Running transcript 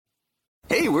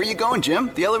Hey, where are you going,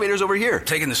 Jim? The elevator's over here.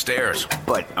 Taking the stairs.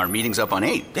 But our meeting's up on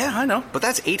 8. Yeah, I know. But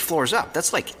that's 8 floors up.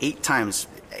 That's like 8 times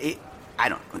 8.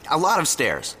 A lot of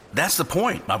stairs. That's the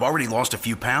point. I've already lost a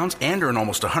few pounds and earned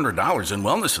almost $100 in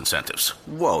wellness incentives.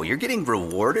 Whoa, you're getting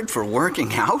rewarded for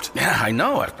working out? Yeah, I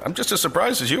know. I'm just as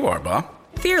surprised as you are, Bob.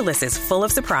 Fearless is full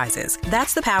of surprises.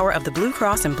 That's the power of the Blue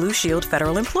Cross and Blue Shield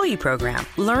Federal Employee Program.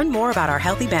 Learn more about our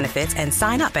healthy benefits and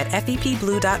sign up at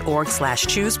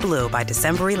fepblue.org/chooseblue by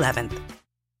December 11th.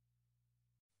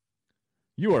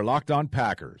 You are Locked On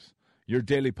Packers, your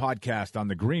daily podcast on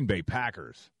the Green Bay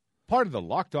Packers. Part of the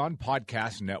Locked On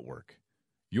Podcast Network.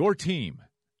 Your team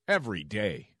every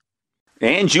day.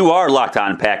 And you are Locked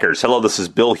On Packers. Hello, this is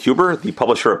Bill Huber, the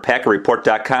publisher of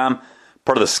PackerReport.com,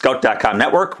 part of the Scout.com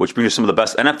network, which brings you some of the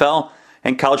best NFL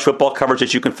and college football coverage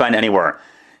that you can find anywhere.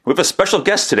 We have a special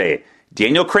guest today,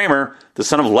 Daniel Kramer, the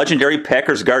son of legendary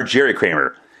Packers guard Jerry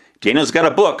Kramer. Daniel's got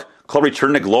a book called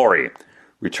Return to Glory.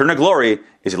 Return to Glory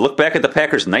is a look back at the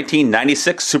Packers'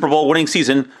 1996 Super Bowl winning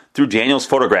season through Daniel's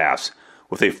photographs.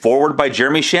 With a foreword by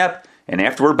Jeremy Schaap and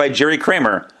afterward by Jerry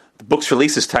Kramer, the book's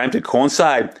release is timed to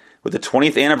coincide with the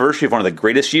 20th anniversary of one of the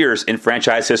greatest years in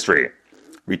franchise history.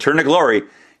 Return to Glory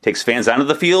takes fans onto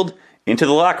the field, into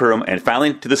the locker room, and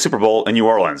finally to the Super Bowl in New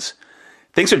Orleans.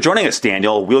 Thanks for joining us,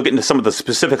 Daniel. We'll get into some of the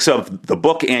specifics of the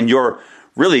book and your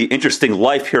really interesting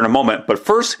life here in a moment. But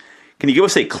first, can you give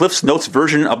us a Cliff's Notes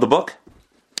version of the book?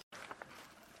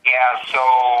 Yeah, so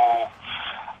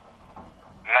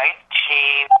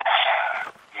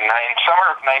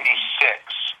summer of 96,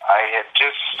 I had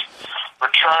just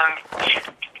returned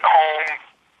home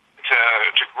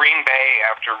to Green Bay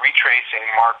after retracing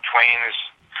Mark Twain's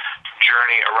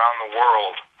journey around the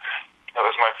world. It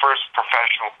was my first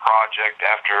professional project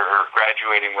after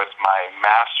graduating with my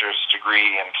master's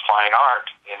degree in fine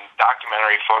art in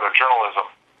documentary photojournalism.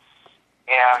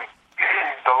 And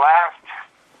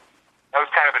that was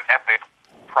kind of an epic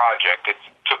project. It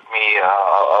took me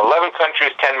 11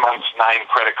 countries, 10 months, 9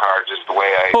 credit cards is the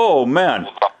way I... Oh, man.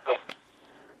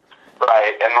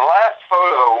 Right, and the last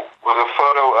photo was a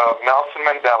photo of Nelson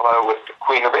Mandela with the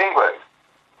Queen of England.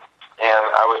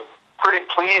 And I was pretty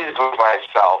pleased with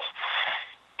myself.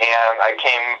 And I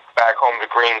came back home to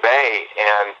Green Bay,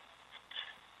 and,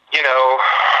 you know,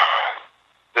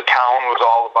 the town was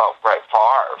all about Brett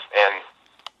Favre. And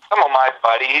some of my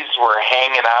buddies were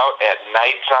hanging out at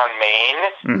Nights on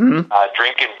Main,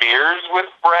 drinking beers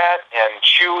with Brett and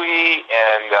Chewy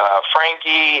and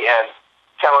Frankie and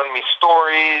telling me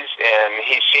stories, and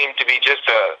he seemed to be just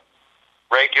a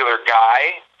regular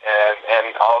guy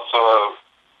and also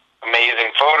an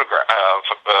amazing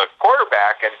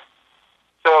quarterback. And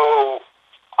so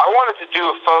I wanted to do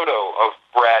a photo of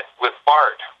Brett with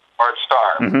Bart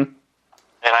Starr. And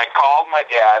I called my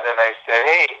dad and I said,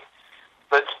 hey,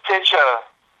 let's pitch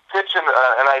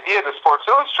an idea to Sports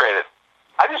Illustrated.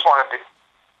 I just wanted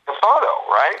the photo,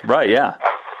 right? Right, yeah.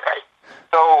 Right.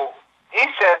 So he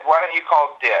said, why don't you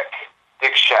call Dick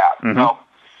Schaap? Well,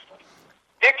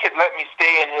 Dick had let me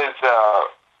stay in his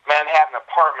Manhattan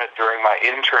apartment during my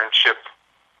internship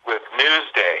with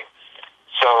Newsday.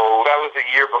 So that was a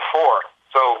year before.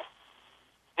 So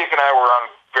Dick and I were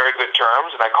on very good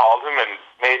terms, and I called him and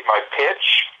made my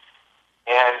pitch.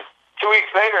 And 2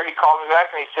 weeks later, he called me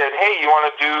back and he said, hey, you want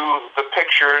to do the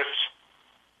pictures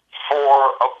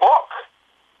for a book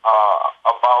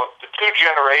about the 2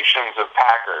 generations of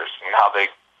Packers and how they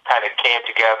kind of came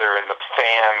together and the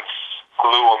fans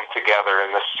glue them together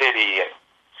in the city. And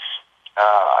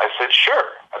I said,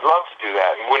 sure, I'd love to do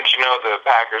that. And wouldn't you know, the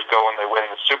Packers go and they win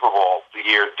the Super Bowl the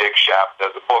year Dick Schaap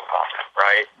does a book on it,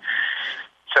 right?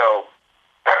 So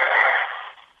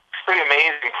it's pretty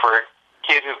amazing for a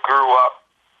kid who grew up,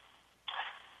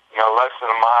 you know, less than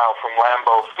a mile from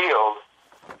Lambeau Field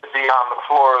to be on the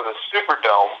floor of the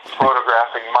Superdome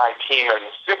photographing my team in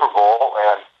the Super Bowl.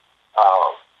 And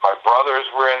my brothers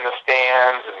were in the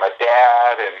stands and my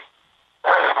dad, and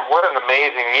what an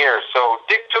amazing year. So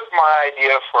Dick took my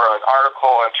idea for an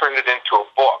article and turned it into a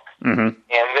book. And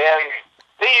then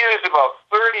they used about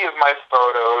 30 of my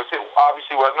photos. It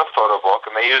obviously wasn't a photo book,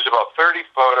 and they used about 30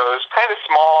 photos, kind of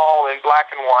small in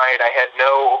black and white. I had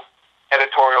no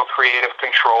editorial creative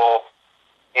control,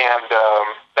 and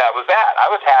that was that. I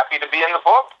was happy to be in the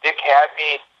book. Dick had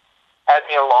me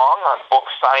along on book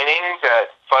signings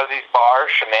at Fuzzy's Bar,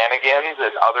 Shenanigans,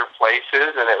 and other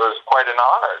places, and it was quite an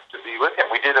honor to be with him.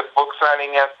 We did a book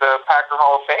signing at the Packer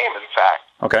Hall of Fame, in fact.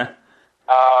 Okay.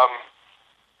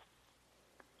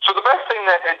 So the best thing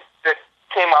that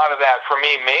came out of that for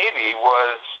me maybe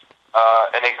was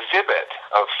an exhibit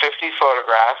of 50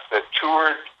 photographs that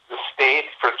toured the state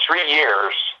for 3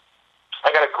 years. I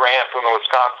got a grant from the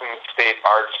Wisconsin State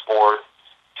Arts Board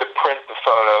print the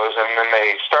photos, and then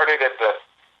they started at the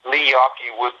Lee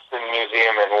Yawkey Woodson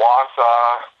Museum in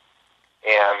Wausau,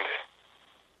 and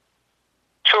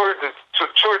toured the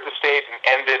state and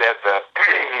ended at the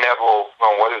Neville,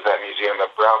 what is that museum? The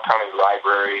Brown County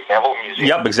Library, Neville Museum.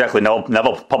 Yep, exactly.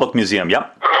 Neville Public Museum.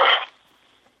 Yep.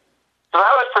 So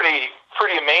that was pretty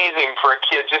amazing for a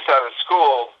kid just out of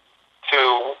school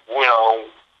to,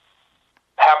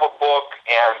 have a book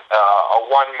and a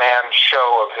one-man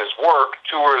show of his work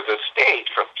tour the state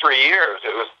for 3 years.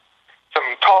 It was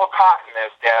some tall cotton,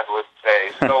 as Dad would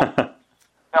say. So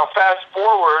now fast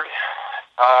forward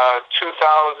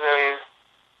 2015,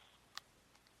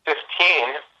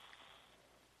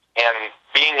 and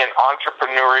being an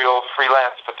entrepreneurial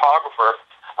freelance photographer,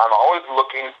 I'm always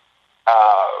looking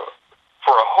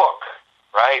for a hook,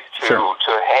 right, to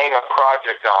hang a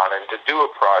project on and to do a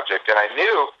project. And I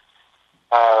knew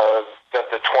that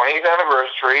the 20th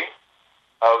anniversary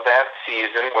of that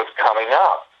season was coming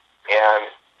up.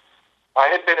 And I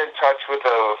had been in touch with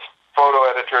a photo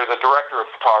editor, the director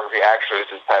of photography, actually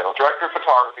is his title, director of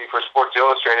photography for Sports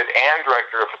Illustrated and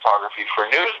director of photography for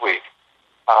Newsweek.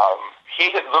 He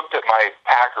had looked at my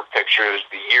Packer pictures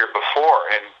the year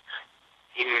before, and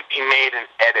he made an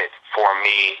edit for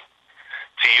me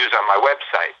to use on my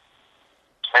website.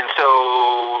 And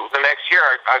so the next year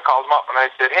I called him up and I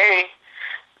said, hey,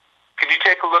 could you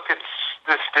take a look at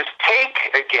this take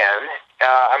again?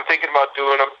 I'm thinking about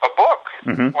doing a book,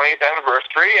 20th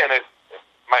anniversary, and it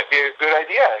might be a good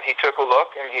idea. And he took a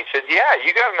look and he said, yeah,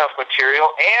 you got enough material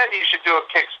and you should do a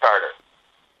Kickstarter.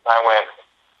 And I went,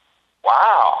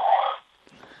 wow,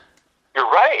 you're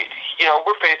right.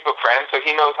 We're Facebook friends, so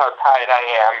he knows how tied I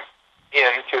am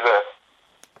into the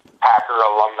Packer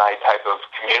alumni type of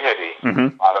community.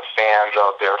 A lot of fans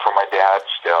out there for my dad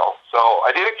still. So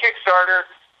I did a Kickstarter.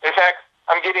 In fact,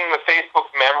 I'm getting the Facebook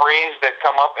memories that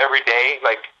come up every day.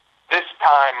 Like this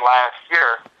time last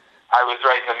year, I was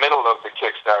right in the middle of the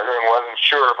Kickstarter and wasn't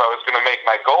sure if I was going to make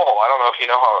my goal. I don't know if you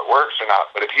know how it works or not,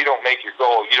 but if you don't make your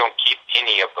goal, you don't keep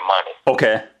any of the money.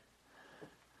 Okay.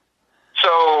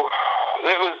 So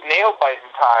it was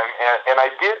nail-biting time, and I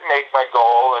did make my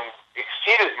goal and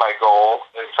exceeded my goal,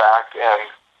 in fact, and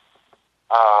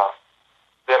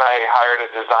then I hired a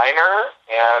designer,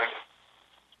 and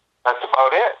that's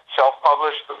about it.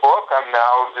 Self-published the book. I'm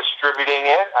now distributing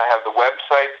it. I have the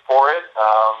website for it.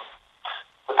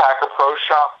 The Packer Pro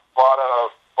Shop bought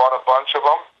a bunch of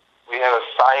them. We had a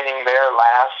signing there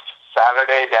last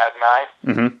Saturday, Dad and I.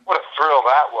 What a thrill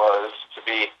that was to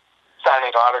be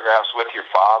signing autographs with your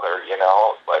father,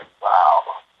 Like, wow.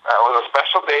 That was a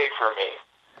special day for me.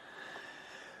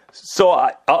 So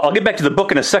I'll get back to the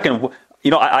book in a second.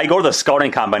 I go to the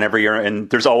scouting combine every year, and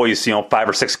there's always 5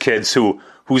 or 6 kids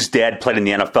whose dad played in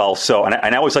the NFL. So, and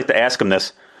I always like to ask them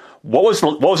this: what was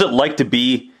it like to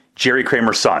be Jerry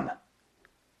Kramer's son?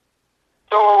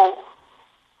 So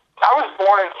I was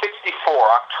born in '64,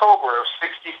 October of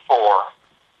 '64,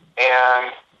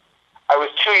 and I was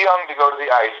too young to go to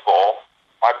the Ice Bowl.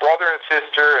 My brother and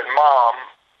sister and Mom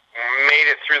made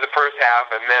it through the first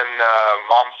half, and then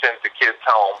Mom sent the kids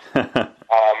home.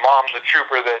 Mom's a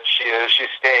trooper that she is. She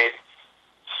stayed.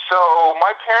 So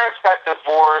my parents got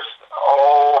divorced,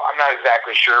 I'm not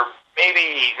exactly sure,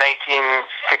 maybe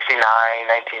 1969,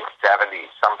 1970,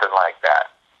 something like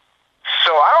that.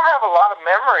 So I don't have a lot of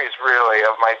memories, really,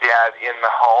 of my dad in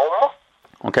the home.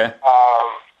 Okay.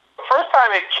 The first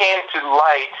time it came to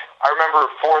light, I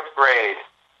remember 4th grade.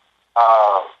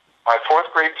 My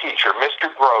 4th grade teacher,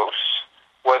 Mr. Gross,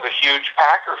 was a huge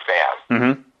Packer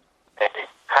fan. And he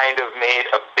kind of made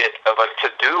a bit of a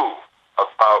to-do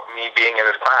about me being in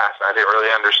his class. I didn't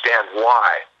really understand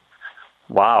why.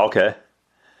 Wow, okay.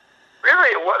 Really,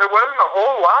 it wasn't a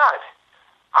whole lot.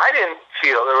 I didn't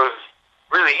feel there was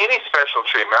really any special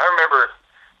treatment. I remember,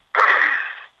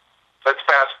 let's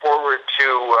fast forward to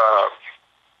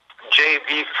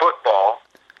JV football,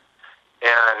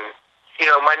 and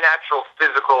my natural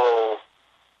physical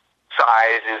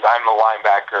size is I'm a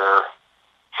linebacker,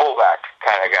 fullback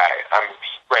kind of guy.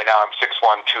 Right now I'm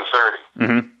 6'1",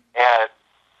 230. And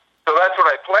so that's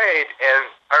what I played. And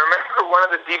I remember one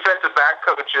of the defensive back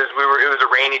coaches, it was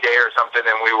a rainy day or something,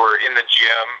 and we were in the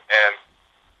gym and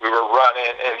we were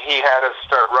running, and he had us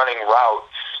start running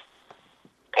routes.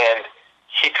 And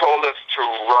he told us to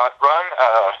run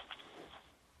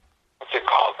what's it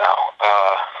called now?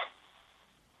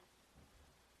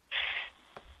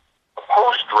 A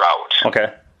post route.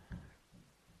 Okay.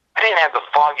 I didn't have the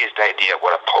foggiest idea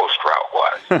what a post route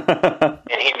was.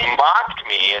 And he mocked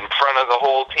me in front of the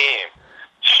whole team.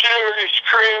 Jerry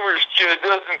Kramer's kid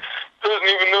doesn't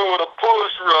even know what a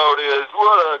post route is.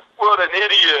 What an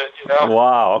idiot,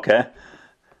 Wow, okay.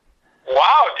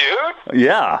 Wow, dude.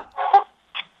 Yeah.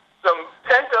 Some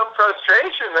pent-up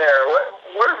frustration there.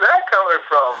 Where's that coming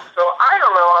from? So I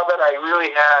don't know that I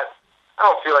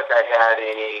don't feel like I had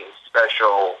any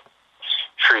special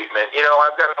treatment. You know,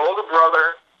 I've got an older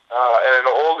brother and an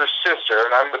older sister,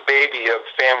 and I'm the baby of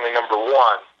family number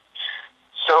one.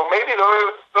 So maybe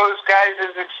those guys'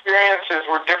 experiences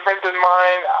were different than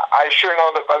mine. I sure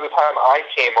know that by the time I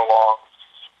came along,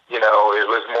 you know, it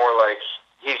was more like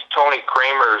he's Tony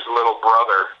Kramer's little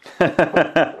brother.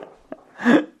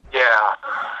 Yeah.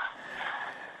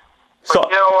 But,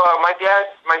 you know, my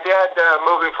dad,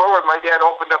 moving forward, my dad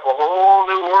opened up a whole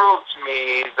new world to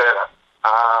me that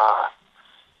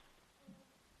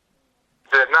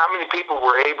not many people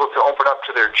were able to open up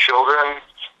to their children.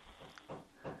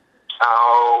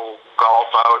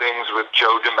 Golf outings with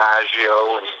Joe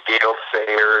DiMaggio and Dale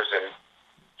Sayers and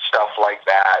stuff like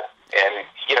that. And,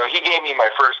 you know, he gave me my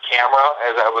first camera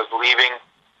as I was leaving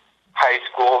high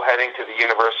school, heading to the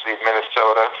University of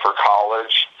Minnesota for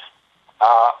college.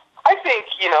 I think,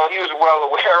 you know, he was well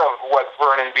aware of what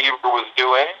Vernon Beaver was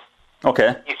doing.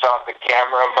 Okay. He thought the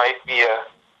camera might be a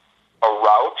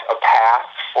route, a path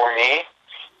for me.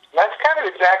 And that's kind of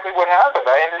exactly what happened.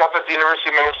 I ended up at the University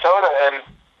of Minnesota, and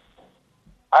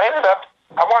I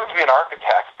wanted to be an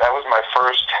architect. That was my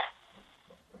first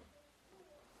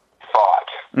thought.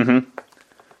 Mm-hmm.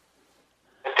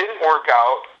 It didn't work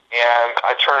out, and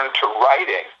I turned to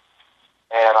writing.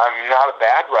 And I'm not a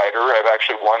bad writer. I've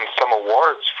actually won some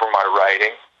awards for my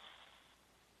writing.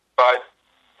 But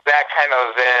that kind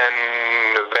of then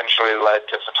eventually led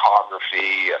to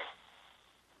photography, and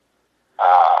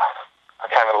I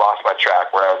kind of lost my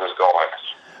track where I was going.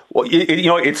 Well, you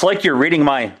know, it's like you're reading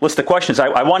my list of questions.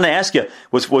 I wanted to ask you,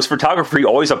 was photography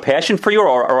always a passion for you,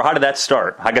 or how did that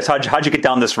start? I guess, how'd you get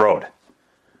down this road?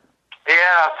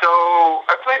 Yeah, so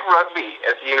I played rugby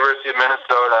at the University of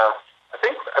Minnesota. I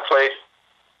think I played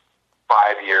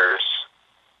 5 years.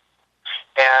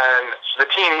 And the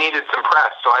team needed some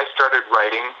press, so I started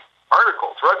writing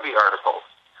articles, rugby articles.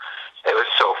 It was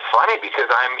so funny because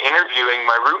I'm interviewing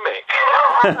my roommate.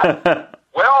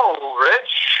 Well,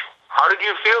 Rich, how did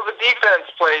you feel the defense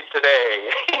played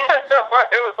today?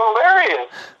 It was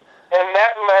hilarious. And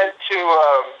that led to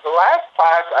the last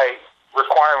class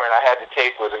requirement I had to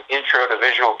take was an intro to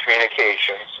visual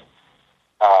communications.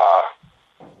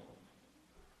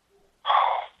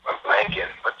 I'm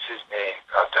blanking. What's his name?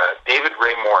 David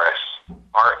Ray Morris.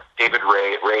 David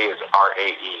Ray is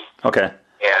R-A-E. Okay.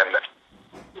 And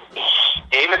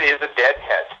David is a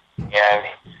deadhead. And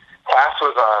class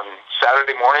was on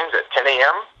Saturday mornings at 10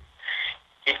 a.m.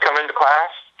 He'd come into class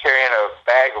carrying a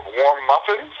bag of warm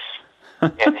muffins,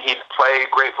 and he'd play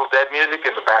Grateful Dead music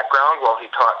in the background while he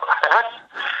taught class.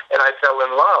 And I fell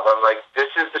in love. I'm like,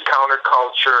 this is the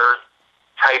counterculture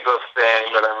type of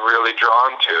thing that I'm really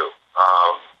drawn to.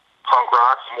 Punk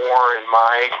rock's more in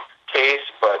my case,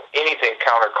 but anything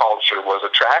counterculture was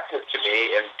attractive to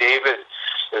me. And David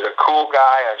is a cool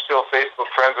guy. I'm still Facebook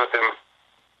friends with him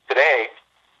today.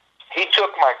 He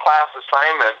took my class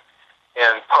assignment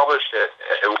and published it,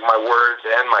 my words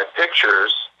and my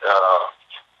pictures,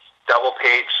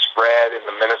 double-page spread in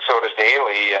the Minnesota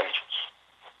Daily, and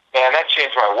man, that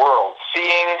changed my world.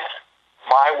 Seeing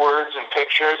my words and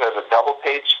pictures as a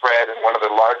double-page spread in one of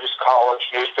the largest college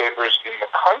newspapers in the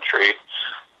country,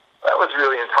 that was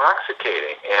really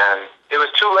intoxicating. And it was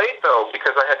too late, though,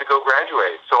 because I had to go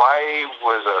graduate. So I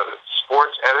was a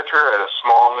sports editor at a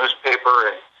small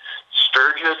newspaper in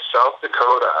Sturgis, South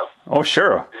Dakota. Oh,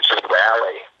 sure. It's a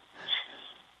rally.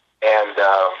 And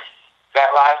that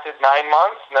lasted 9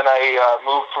 months, and then I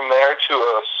moved from there to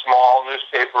a small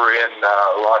newspaper in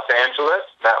Los Angeles.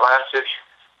 That lasted,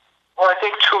 well, I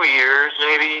think 2 years,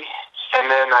 maybe.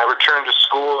 And then I returned to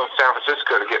school in San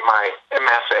Francisco to get my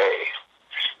MFA.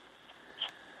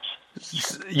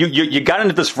 You got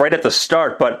into this right at the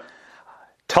start, but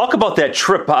talk about that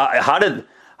trip.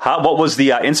 What was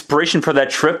the inspiration for that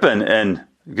trip, and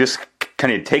just can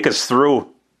you take us through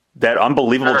that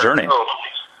unbelievable journey?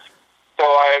 So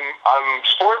I'm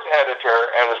sports editor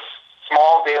at a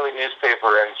small daily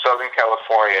newspaper in Southern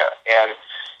California, and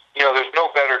you know there's no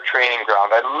better training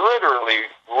ground. I literally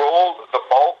rolled the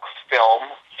bulk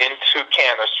film into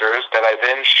canisters that I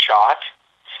then shot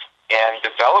and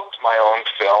developed my own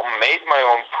film, made my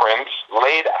own prints,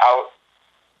 laid out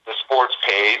the sports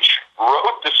page,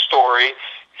 wrote the story,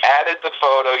 added the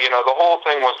photo. You know, the whole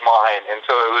thing was mine, and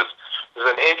so it was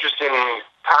an interesting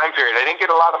time period. I didn't get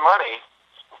a lot of money,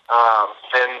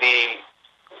 and the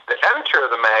editor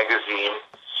of the magazine,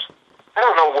 I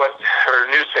don't know what, or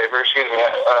newspaper, excuse me,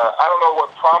 I don't know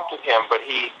what prompted him, but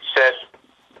he said,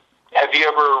 "Have you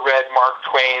ever read Mark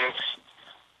Twain's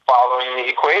Following the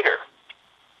Equator.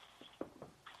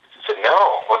 I said, no,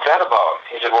 what's that about?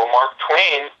 He said, well, Mark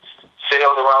Twain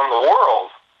sailed around the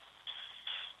world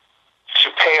to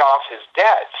pay off his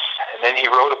debts, and then he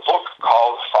wrote a book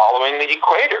called Following the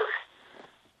Equator.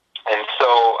 And so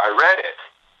I read it,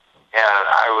 and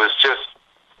I was just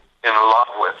in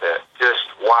love with it. Just,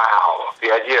 wow,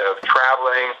 the idea of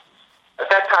traveling. At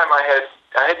that time, I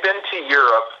had been to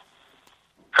Europe,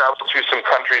 traveled through some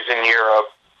countries in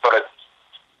Europe, but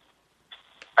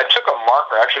I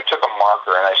actually took a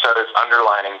marker, and I started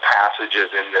underlining passages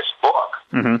in this book.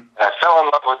 Mm-hmm. And I fell in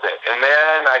love with it. And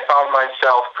then I found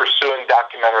myself pursuing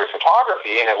documentary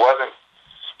photography, and it wasn't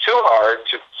too hard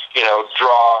to,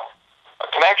 draw a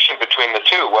connection between the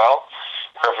two. Well,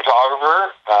 for a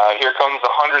photographer, here comes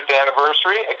the 100th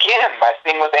anniversary. Again, my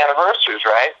thing with anniversaries,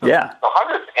 right? Yeah. The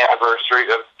 100th anniversary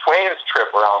of Twain's trip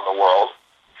around the world.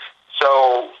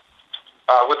 So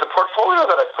with the portfolio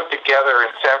that I put together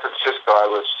in San Francisco, I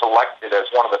was selected as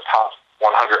one of the top 100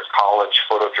 college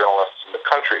photojournalists in the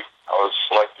country. I was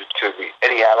selected to the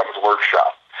Eddie Adams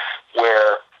Workshop,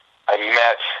 where I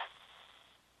met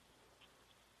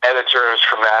editors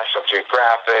from National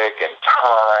Geographic and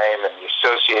Time and the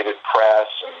Associated Press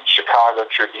and Chicago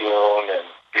Tribune and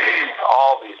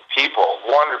all these people,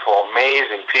 wonderful,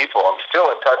 amazing people. I'm still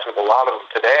in touch with a lot of them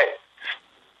today.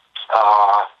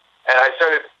 And I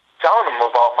started telling them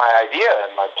about my idea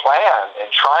and my plan and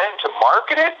trying to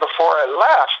market it before I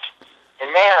left.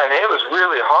 And man, it was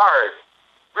really hard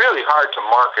to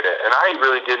market it, and I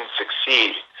really didn't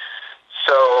succeed.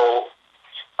 So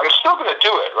I'm still going to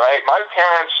do it, right? My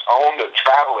parents owned a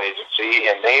travel agency,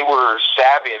 and they were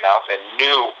savvy enough and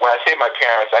knew, when I say my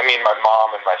parents, I mean my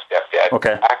mom and my stepdad.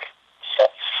 Okay.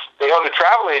 They owned a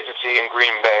travel agency in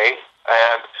Green Bay,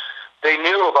 and they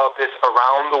knew about this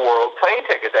around-the-world plane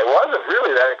ticket that wasn't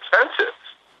really that expensive.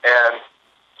 And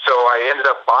so I ended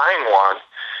up buying one,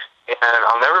 and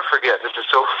I'll never forget, this is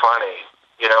so funny.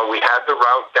 We had the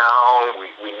route down,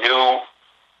 we knew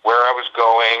where I was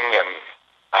going, and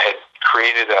I had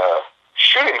created a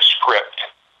shooting script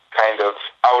kind of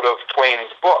out of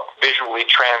Twain's book, visually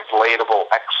translatable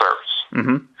excerpts.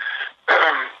 Mm-hmm.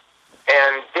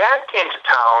 And Dad came to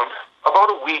town about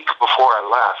a week before I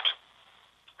left.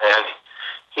 And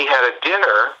he had a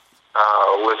dinner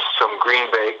with some Green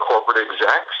Bay corporate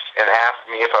execs and asked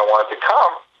me if I wanted to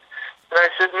come. And I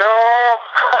said, no,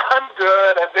 I'm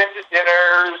good. I've been to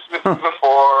dinners with you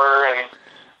before, and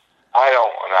I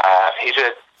don't want to. He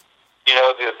said,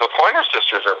 the Pointer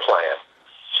Sisters are playing.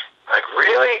 I'm like,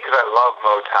 really? Because I love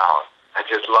Motown. I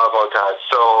just love Motown.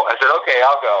 So I said, okay,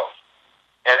 I'll go.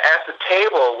 And at the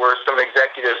table were some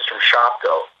executives from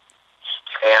Shopko.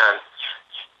 And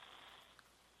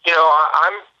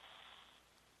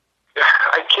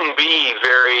I can be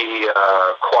very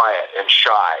quiet and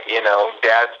shy.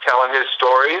 Dad's telling his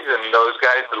stories, and those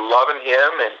guys are loving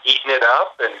him and eating it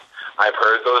up, and I've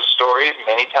heard those stories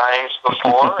many times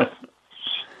before.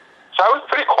 So I was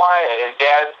pretty quiet, and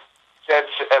Dad said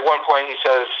at one point, he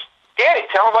says, Danny,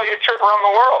 tell him about your trip around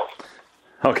the world.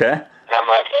 Okay. And I'm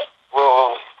like,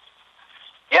 well,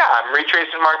 yeah, I'm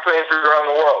retracing Mark Twain's route around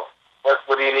the world.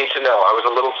 What do you need to know? I was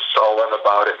a little sullen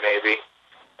about it, maybe.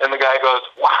 And the guy goes,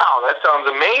 wow, that sounds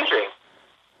amazing.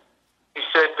 He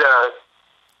said,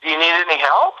 do you need any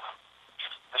help?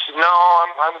 I said, no,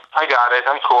 I got it.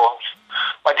 I'm cool.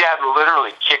 My dad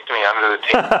literally kicked me under the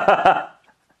table.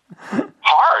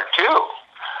 Hard, too.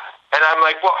 And I'm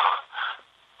like, well,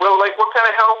 what kind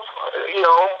of help,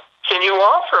 can you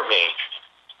offer me?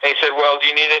 And he said, well, do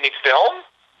you need any film?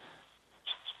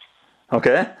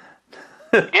 Okay.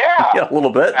 Yeah. Yeah, a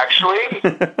little bit. Actually,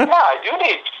 yeah, I do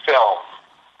need film.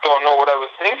 Don't know what I was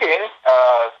thinking.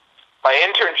 My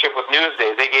internship with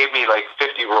Newsday, they gave me like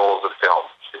 50 rolls of film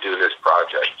to do this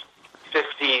project.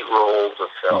 50 rolls of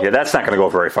film. Yeah, that's not going to go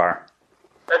very far.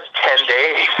 That's 10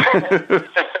 days.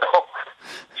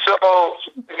 So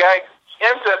the guy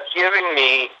ends up giving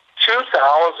me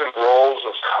 2,000 rolls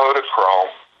of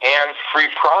Kodachrome and free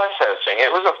processing.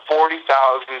 It was a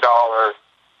 $40,000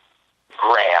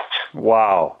 grant.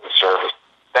 Wow. Service.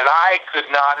 That I could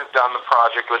not have done the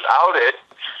project without it.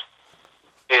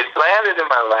 It landed in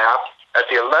my lap at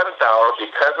the 11th hour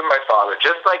because of my father.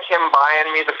 Just like him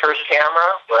buying me the first camera,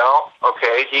 well,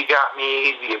 okay, he got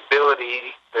me the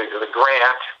ability, the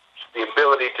grant, the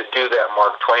ability to do that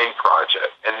Mark Twain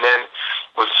project. And then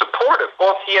was supportive.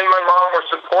 Both he and my mom were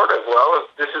supportive. Well,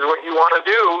 if this is what you want to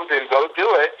do, then go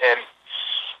do it. And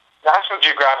National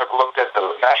Geographic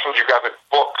National Geographic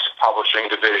Books Publishing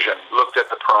Division looked at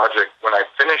the project when I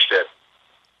finished it.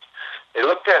 They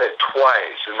looked at it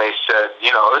twice, and they said,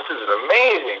 this is an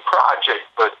amazing project,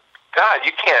 but, God,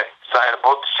 you can't sign a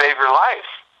book to save your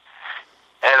life.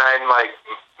 I'm like,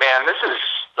 man, this is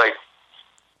like,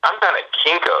 I'm down at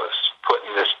Kinko's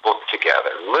putting this book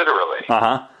together, literally.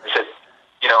 Uh-huh. I said,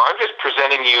 I'm just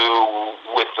presenting you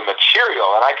with the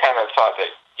material, and I kind of thought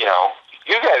that,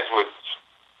 you guys would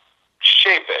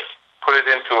shape it, put it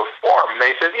into a form. And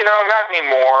they said, not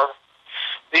anymore.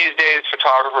 These days,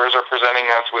 photographers are presenting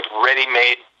us with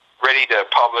ready-made,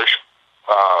 ready-to-publish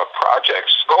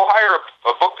projects. Go hire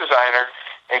a book designer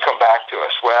and come back to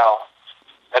us. Well,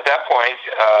 at that point,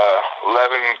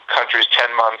 11 countries,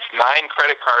 10 months, 9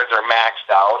 credit cards are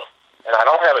maxed out, and I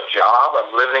don't have a job.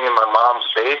 I'm living in my mom's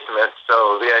basement,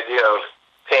 so the idea of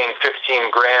paying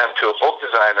 $15,000 to a book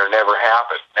designer never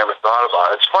happened, never thought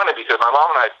about it. It's funny because my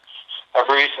mom and I have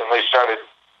recently started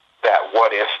that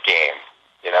what-if game.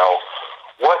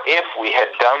 What if we had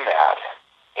done that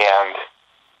and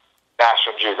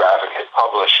National Geographic had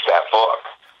published that book?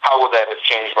 How would that have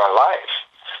changed my life?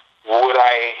 Would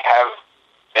I have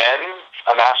been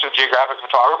a National Geographic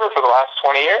photographer for the last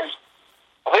 20 years?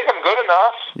 I think I'm good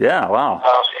enough. Yeah, wow.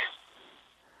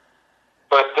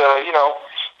 But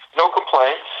no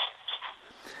complaints.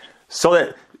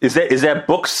 So is that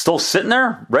book still sitting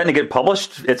there, ready to get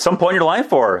published at some point in your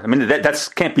life, or that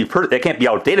can't be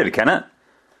outdated, can it?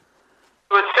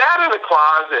 It sat in the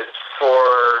closet for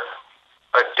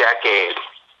a decade,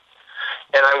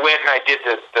 and I went and I did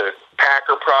the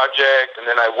Packer project, and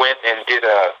then I went and did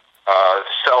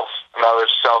another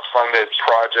self-funded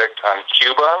project on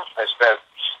Cuba. I spent,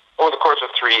 over the course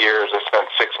of 3 years, I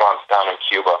spent 6 months down in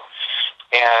Cuba,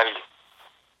 and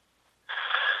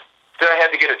then I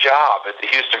had to get a job at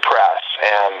the Houston Press,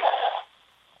 and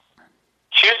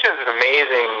Houston's an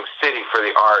amazing city for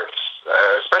the arts,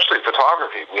 especially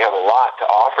photography. We have a lot to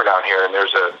offer down here, and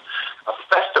there's a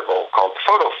festival called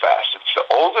Photo Fest. It's the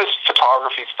oldest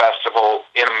photography festival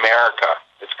in America.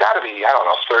 It's got to be,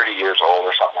 30 years old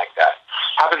or something like that.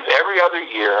 Happens every other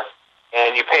year,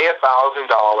 and you pay $1,000,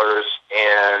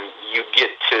 and you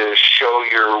get to show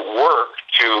your work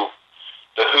to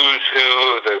the who's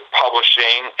who, the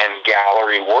publishing and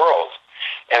gallery world.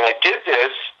 And I did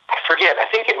this, I forget, I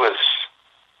think it was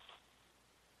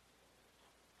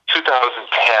 2010.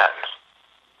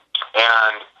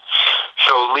 And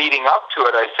so leading up to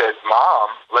it, I said, Mom,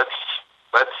 let's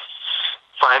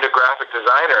find a graphic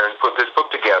designer and put this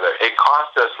book together. It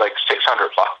cost us like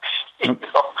 $600.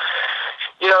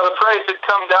 The price had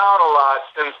come down a lot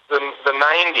since the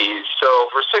 90s. So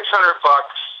for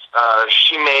 $600,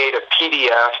 she made a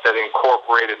PDF that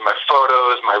incorporated my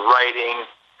photos, my writing.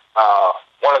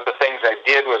 One of the things I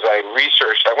did was I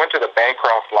went to the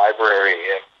Bancroft Library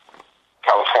in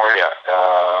California,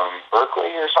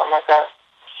 Berkeley or something like that.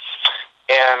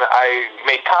 And I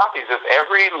made copies of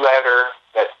every letter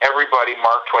that everybody,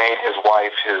 Mark Twain, his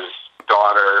wife, his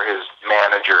daughter, his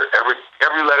manager, every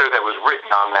letter that was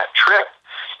written on that trip.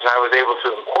 And I was able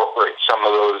to incorporate some of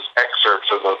those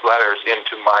excerpts of those letters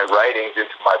into my writings,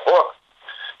 into my book.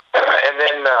 And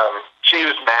then she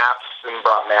used maps and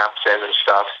brought maps in and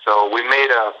stuff. So we made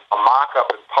a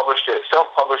mock-up and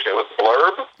self-published it with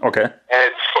Blurb. Okay. And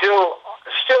it's still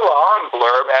on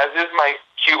Blurb, as is my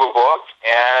Cuba book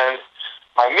and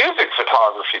my music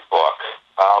photography book.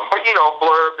 But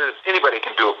Blurb is, anybody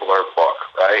can do a Blurb book,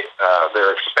 right?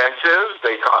 They're expensive.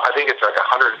 I think it's like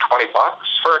 $120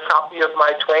 for a copy of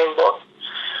my Twain book.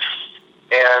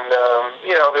 And,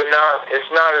 it's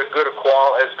not as good a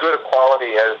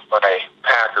quality as my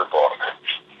Packer book,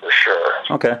 for sure.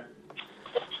 Okay.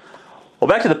 Well,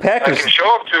 back to the Packers. I can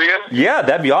show them to you. Yeah,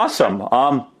 that'd be awesome.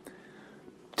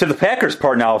 To the Packers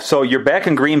part now. So you're back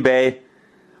in Green Bay.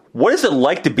 What is it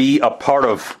like to be a part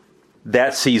of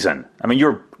that season?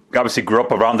 You obviously grew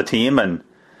up around the team and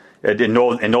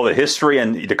know the history,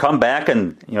 and to come back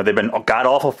and they've been god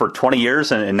awful for 20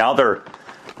 years, and now they're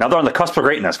on the cusp of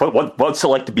greatness. What's it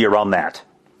like to be around that?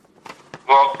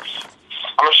 Well,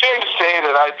 I'm ashamed to say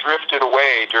that I drifted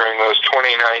away during those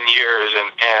 29 years,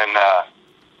 and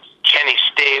Kenny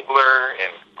Stabler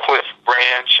and Cliff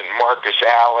Branch and Marcus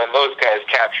Allen, those guys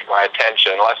captured my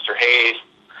attention, Lester Hayes.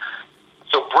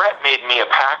 So Brett made me a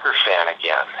Packer fan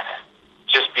again,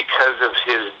 just because of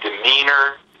his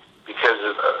demeanor, because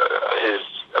of his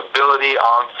ability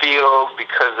on field,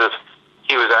 because of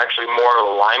he was actually more of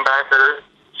a linebacker,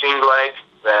 seemed like,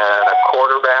 than a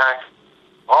quarterback.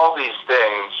 All these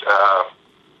things,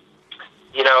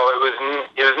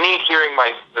 it was neat hearing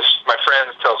my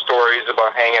friends tell stories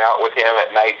about hanging out with him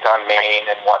at nights on Maine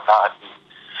and whatnot.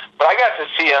 But I got to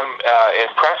see him in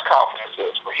press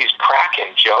conferences where he's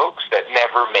cracking jokes that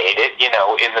never made it, in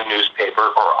the newspaper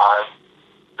or on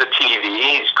the TV.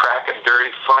 He's cracking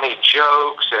dirty, funny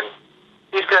jokes, and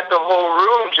he's got the whole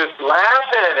room just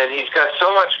laughing, and he's got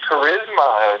so much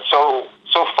charisma and so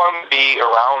so fun to be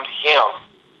around him.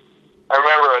 I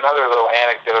remember another little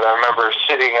anecdote. I remember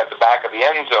sitting at the back of the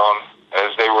end zone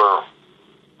as they were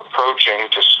approaching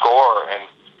to score, and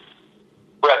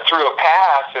Brett threw a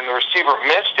pass, and the receiver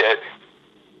missed it,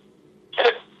 and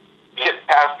it hit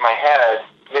past my head,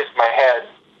 missed my head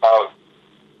about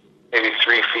maybe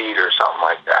 3 feet or something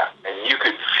like that. And you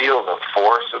could feel the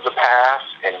force of the pass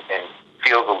and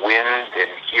feel the wind and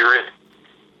hear it.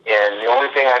 And the only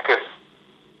thing I could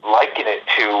liken it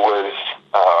to was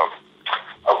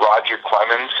a Roger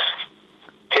Clemens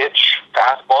pitch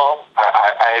fastball.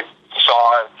 I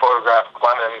saw and photographed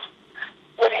Clemens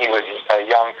when he was a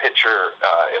young pitcher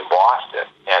in Boston.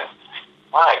 And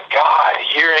my God,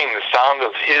 hearing the sound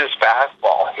of his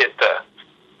fastball hit the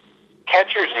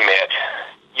catcher's mitt,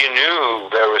 you knew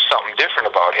there was something different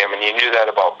about him, and you knew that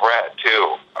about Brett,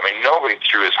 too. I mean, nobody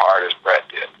threw as hard as Brett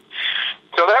did.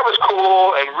 So that was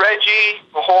cool. And Reggie,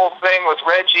 the whole thing with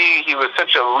Reggie, he was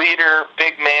such a leader,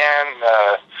 big man,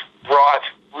 brought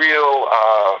real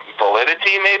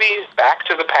validity, maybe, back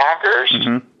to the Packers.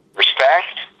 Mm-hmm.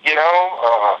 Respect, you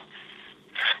know.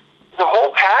 The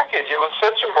whole package, it was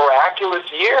such a miraculous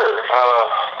year.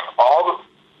 All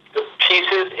the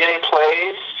pieces in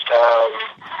place.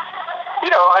 You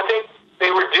know, I think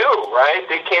they were due, right?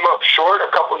 They came up short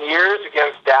a couple of years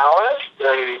against Dallas,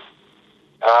 and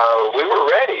we were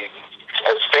ready.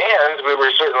 As fans, we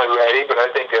were certainly ready, but I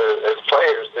think as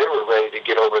players, they were ready to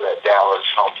get over that Dallas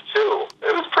hump, too.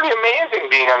 It was pretty amazing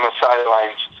being on the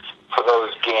sidelines for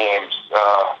those games.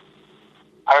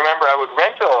 I remember I would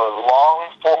rent a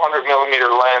long 400-millimeter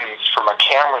lens from a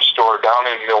camera store down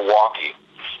in Milwaukee.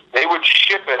 They would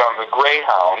ship it on the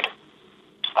Greyhound.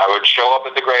 I would show up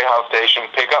at the Greyhound station,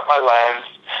 pick up my lens,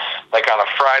 like on a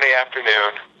Friday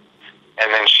afternoon,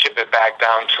 and then ship it back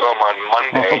down to them on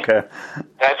Monday. Okay.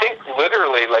 And I think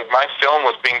literally, like, my film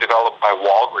was being developed by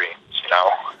Walgreens, you know?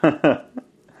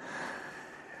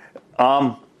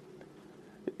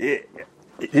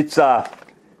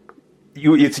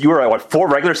 You were at, what, 4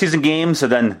 regular season games and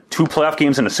then 2 playoff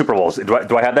games and a Super Bowl.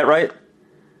 Do I have that right?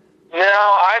 No,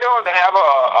 I don't have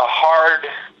a hard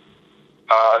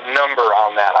number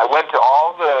on that. I went to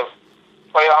all the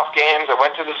playoff games. I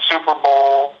went to the Super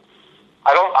Bowl.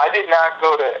 I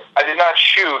did not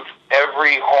shoot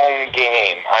every home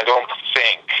game, I don't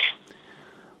think.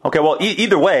 Okay, well,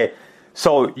 either way,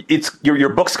 so it's your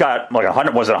book's got like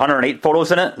 108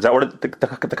 photos in it? Is that what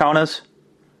the count is?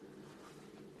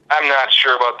 I'm not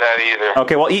sure about that either.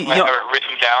 Okay, well, I have it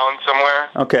written down somewhere.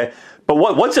 Okay, but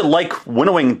what's it like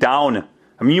winnowing down?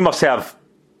 I mean, you must have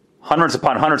hundreds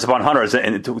upon hundreds upon hundreds,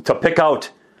 and to pick out,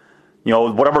 you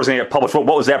know, whatever's going to get published. What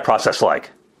was that process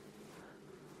like?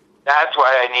 That's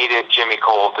why I needed Jimmy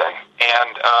Colton.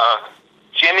 And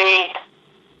Jimmy,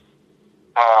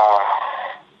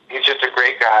 he's just a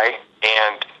great guy,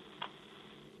 and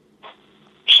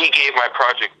he gave my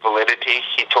project validity.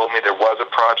 He told me there was a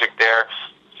project there.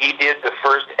 He did the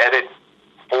first edit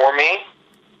for me.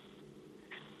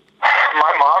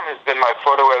 My mom has been my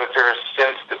photo editor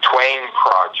since the Twain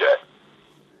Project.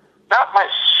 Not my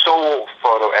sole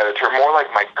photo editor, more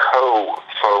like my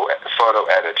co-photo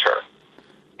editor.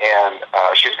 And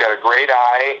she's got a great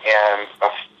eye and a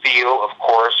feel, of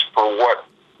course, for what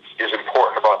is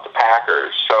important about the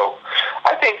Packers. So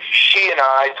I think she and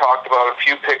I talked about a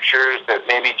few pictures that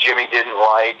maybe Jimmy didn't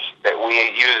like that we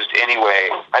used anyway.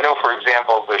 I know, for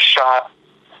example, the shot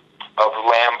of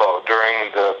Lambeau during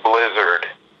the blizzard.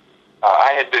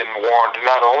 I had been warned,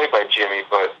 not only by Jimmy,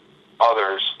 but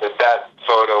others, that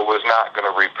photo was not going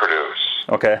to reproduce.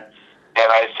 Okay. And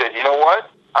I said, you know what?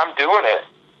 I'm doing it.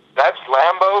 That's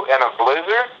Lambeau and a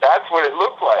blizzard. That's what it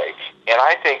looked like. And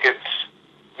I think it's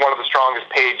one of the strongest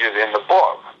pages in the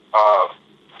book.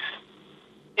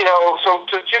 You know, so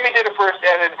Jimmy did a first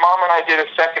edit. Mom and I did a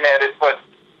second edit, but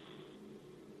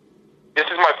this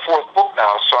is my 4th book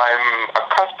now, so I'm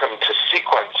accustomed to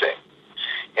sequencing.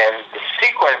 And the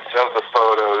sequence of the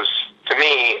photos, to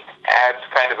me, adds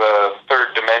kind of a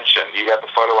third dimension. You got the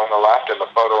photo on the left and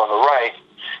the photo on the right,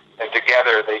 and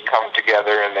together they come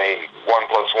together, and 1 +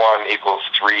 1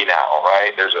 = 3 now,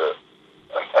 right? There's a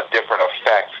different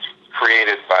effect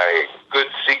created by good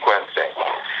sequencing.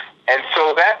 And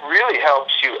so that really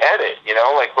helps you edit, you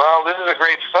know, like, well, this is a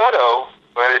great photo,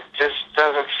 but it just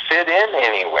doesn't fit in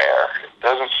anywhere. It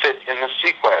doesn't fit in the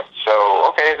sequence. So,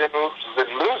 okay, then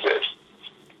lose it.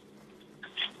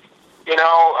 You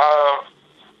know,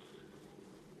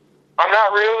 I'm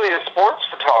not really a sports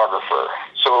photographer,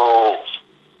 so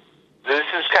this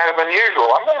is kind of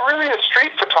unusual. I'm not really a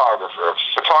street photographer, a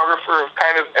photographer of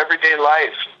kind of everyday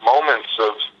life, moments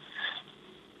of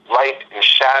light and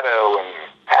shadow and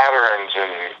patterns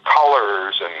and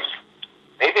colors and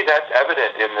that's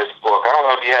evident in this book. I don't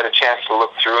know if you had a chance to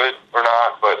look through it or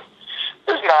not, but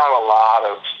there's not a lot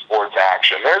of sports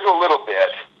action. There's a little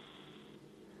bit,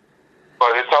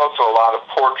 but it's also a lot of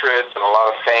portraits and a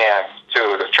lot of fans,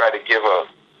 too, to try to give a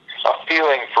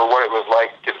feeling for what it was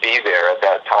like to be there at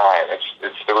that time.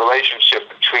 It's the relationship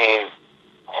between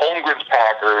Holmgren's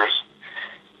Packers,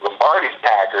 Lombardi's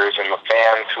Packers, and the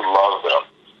fans who love them.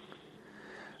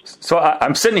 So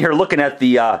I'm sitting here looking at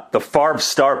the Favre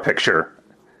star picture.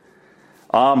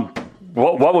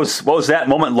 What was that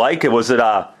moment like? Was it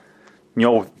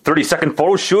 30-second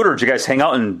photo shoot, or did you guys hang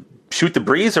out and shoot the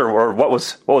breeze, or what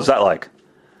was that like?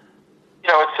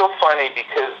 It's so funny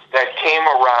because that came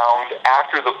around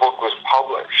after the book was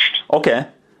published. Okay.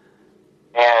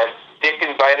 And Dick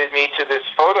invited me to this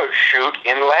photo shoot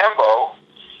in Lambeau,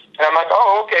 and I'm like,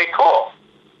 oh, okay, cool.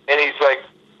 And he's like,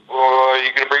 well, are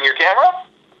you going to bring your camera?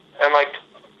 And I'm like,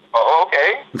 oh,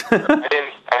 okay. I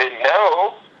didn't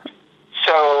know.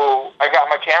 So I got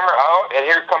my camera out, and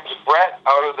here comes Brett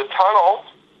out of the tunnel,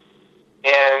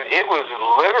 and it was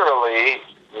literally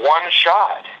one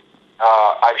shot.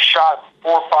 I shot 4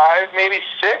 or 5, maybe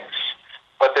 6,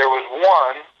 but there was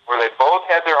one where they both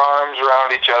had their arms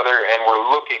around each other and were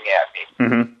looking at me.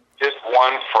 Mm-hmm. Just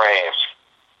one frame.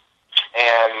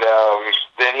 And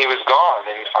then he was gone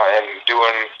and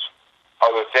doing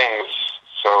other things.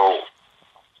 So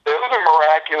it was a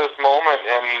miraculous moment,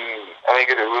 and I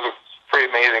think it was a pretty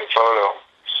amazing photo.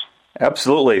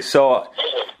 Absolutely. So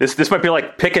this might be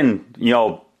like picking,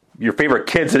 your favorite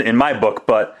kids in my book,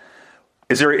 but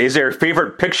is there a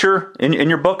favorite picture in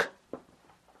your book?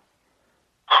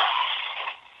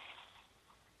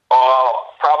 Oh,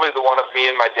 probably the one of me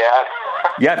and my dad.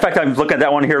 Yeah, in fact, I'm looking at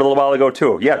that one here a little while ago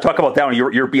too. Yeah, talk about that one.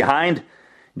 You're behind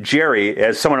Jerry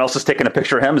as someone else is taking a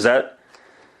picture of him. Is that?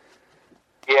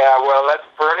 Yeah, well, that's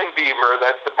Vernon Beamer.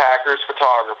 That's the Packers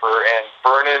photographer, and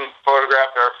Vernon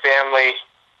photographed our family.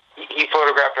 He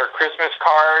photographed our Christmas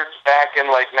cards back in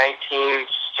like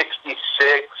 1966,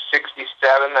 67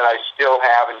 that I still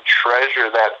have and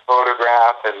treasure that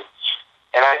photograph. And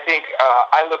I think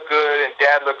I look good and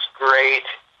Dad looks great.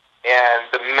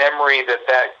 And the memory that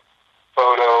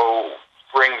photo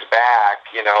brings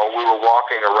back, we were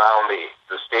walking around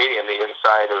the stadium, the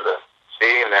inside of the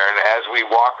stadium there. And as we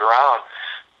walked around,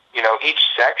 each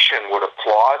section would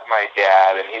applaud my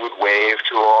dad and he would wave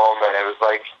to them. And it was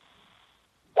like,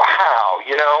 wow,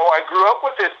 I grew up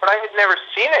with this, but I had never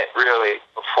seen it really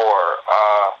before.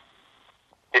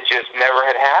 It just never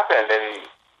had happened, and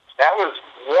that was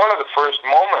one of the first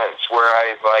moments where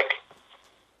I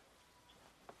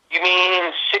you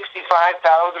mean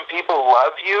 65,000 people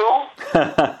love you?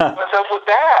 What's up with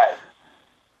that?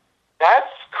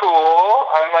 That's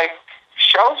cool. I'm like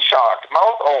shell-shocked,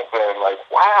 mouth open, like,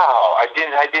 wow, I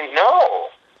didn't know.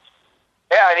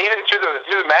 Yeah, and even through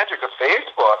the magic of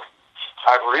Facebook,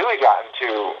 I've really gotten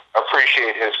to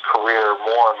appreciate his career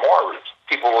more and more.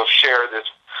 People will share this.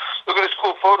 Look at this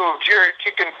cool photo of Jerry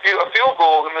kicking a field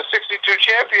goal in the '62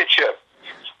 championship.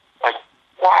 Like,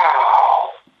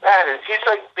 wow, he's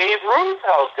like Babe Ruth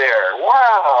out there.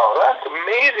 Wow, that's an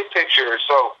amazing picture.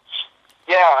 So,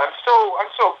 yeah, I'm so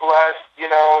blessed,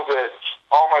 that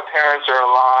all my parents are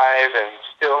alive and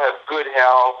still have good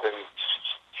health and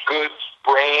good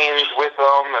brains with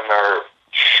them, and they're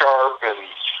sharp and.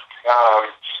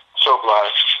 So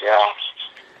blessed, yeah.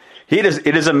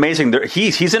 It is amazing.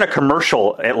 He's in a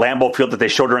commercial at Lambeau Field that they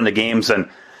showed during the games, and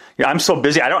I'm so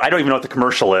busy. I don't even know what the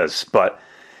commercial is, but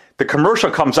the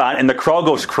commercial comes on and the crowd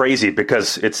goes crazy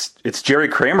because it's Jerry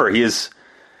Kramer. He's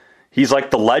like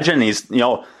the legend. He's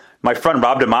my friend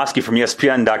Rob Demoski from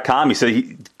ESPN.com. He said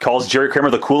he calls Jerry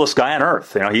Kramer the coolest guy on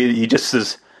earth. He just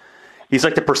is. He's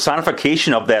like the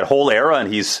personification of that whole era,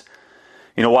 and he's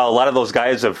while a lot of those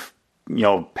guys have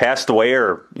passed away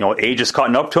or, age has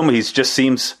caught up to him, he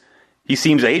seems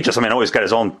ageless. I mean, I know he's got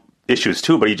his own issues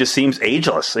too, but he just seems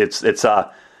ageless. It's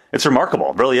remarkable.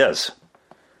 It really is.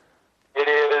 It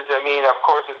is. I mean, of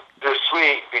course, they're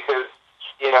sweet because,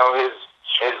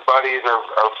 his buddies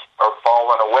are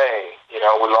falling away. We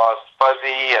lost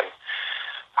Fuzzy, and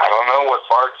I don't know what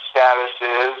Bart's status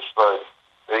is, but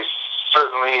they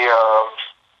certainly,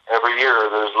 every year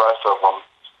there's less of them.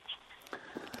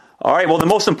 All right, well, the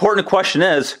most important question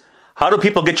is, how do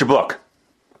people get your book?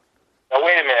 Now,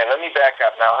 wait a minute. Let me back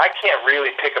up. Now, I can't really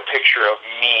pick a picture of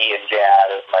me and Dad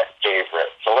as my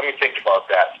favorite, so let me think about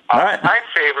that. All right. My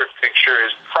favorite picture is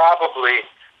probably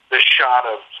the shot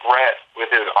of Brett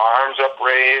with his arms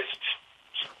upraised.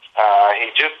 He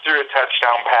just threw a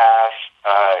touchdown pass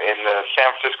in the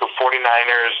San Francisco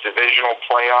 49ers divisional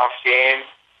playoff game,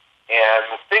 and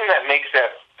the thing that makes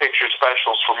that picture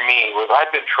special for me was I've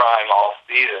been trying all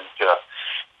season to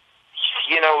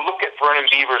look at Vernon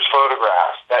Beaver's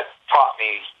photographs. That taught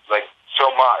me, so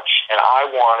much. And I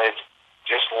wanted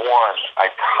just one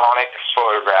iconic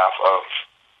photograph of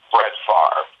Brett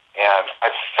Favre. And I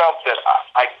felt that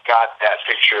I got that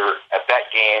picture at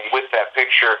that game with that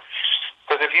picture.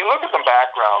 Because if you look at the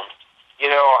background, I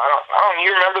don't.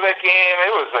 You remember that game?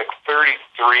 It was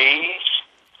 33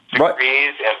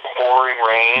 degrees and pouring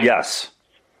rain. Yes.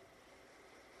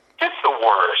 It's the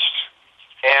worst.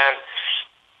 And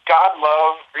God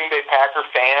love Green Bay Packer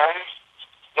fans.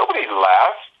 Nobody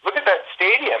left. Look at that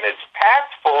stadium. It's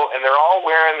packed full, and they're all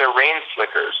wearing their rain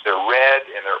slickers. They're red,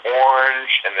 and they're orange,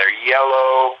 and they're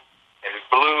yellow, and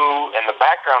blue. And the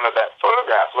background of that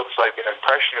photograph looks like an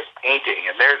impressionist painting.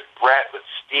 And there's Brett with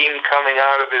steam coming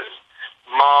out of his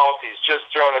mouth. He's just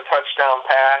thrown a touchdown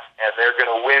pass, and they're going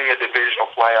to win the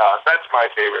divisional playoffs. That's my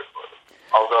favorite photo.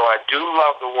 Although I do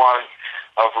love the one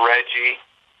of Reggie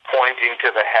pointing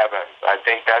to the heavens. I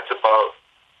think that's about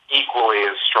equally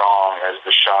as strong as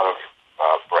the shot of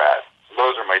Brad.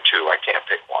 Those are my two. I can't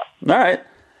pick one. All right.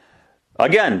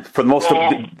 Again, for the most,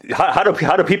 how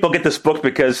do people get this book?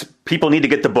 Because people need to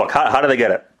get the book. How do they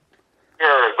get it?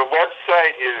 Sure. The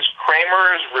website is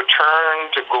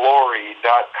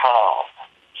kramersreturnToglory.com,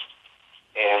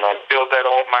 and I built that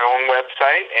on my own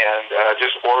website, and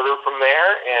just order from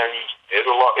there, and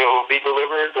it'll be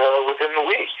delivered within the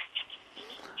week.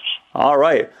 All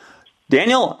right.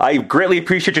 Daniel, I greatly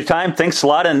appreciate your time. Thanks a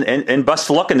lot, and best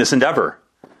of luck in this endeavor.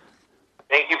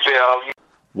 Thank you, Bill.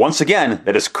 Once again,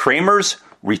 that is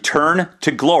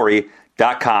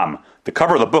KramersReturnToGlory.com. The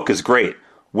cover of the book is great.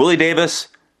 Willie Davis,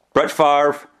 Brett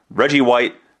Favre, Reggie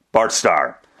White, Bart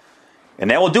Starr.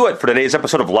 And that will do it for today's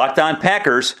episode of Locked On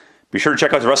Packers. Be sure to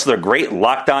check out the rest of their great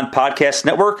Locked On Podcast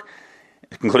Network,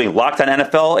 including Locked On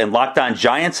NFL and Locked On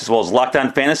Giants, as well as Locked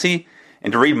On Fantasy,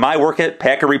 and to read my work at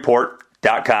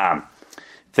PackerReport.com.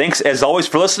 Thanks, as always,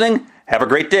 for listening. Have a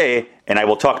great day, and I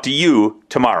will talk to you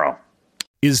tomorrow.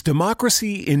 Is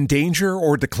democracy in danger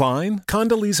or decline?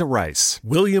 Condoleezza Rice,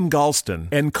 William Galston,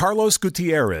 and Carlos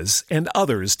Gutierrez and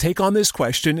others take on this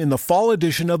question in the fall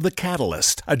edition of The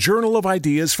Catalyst, a journal of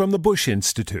ideas from the Bush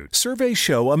Institute. Surveys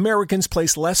show Americans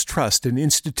place less trust in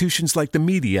institutions like the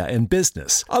media and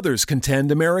business. Others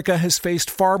contend America has faced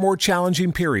far more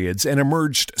challenging periods and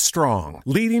emerged strong.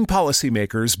 Leading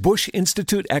policymakers, Bush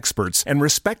Institute experts, and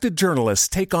respected journalists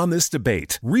take on this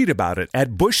debate. Read about it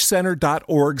at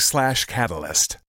bushcenter.org/catalyst.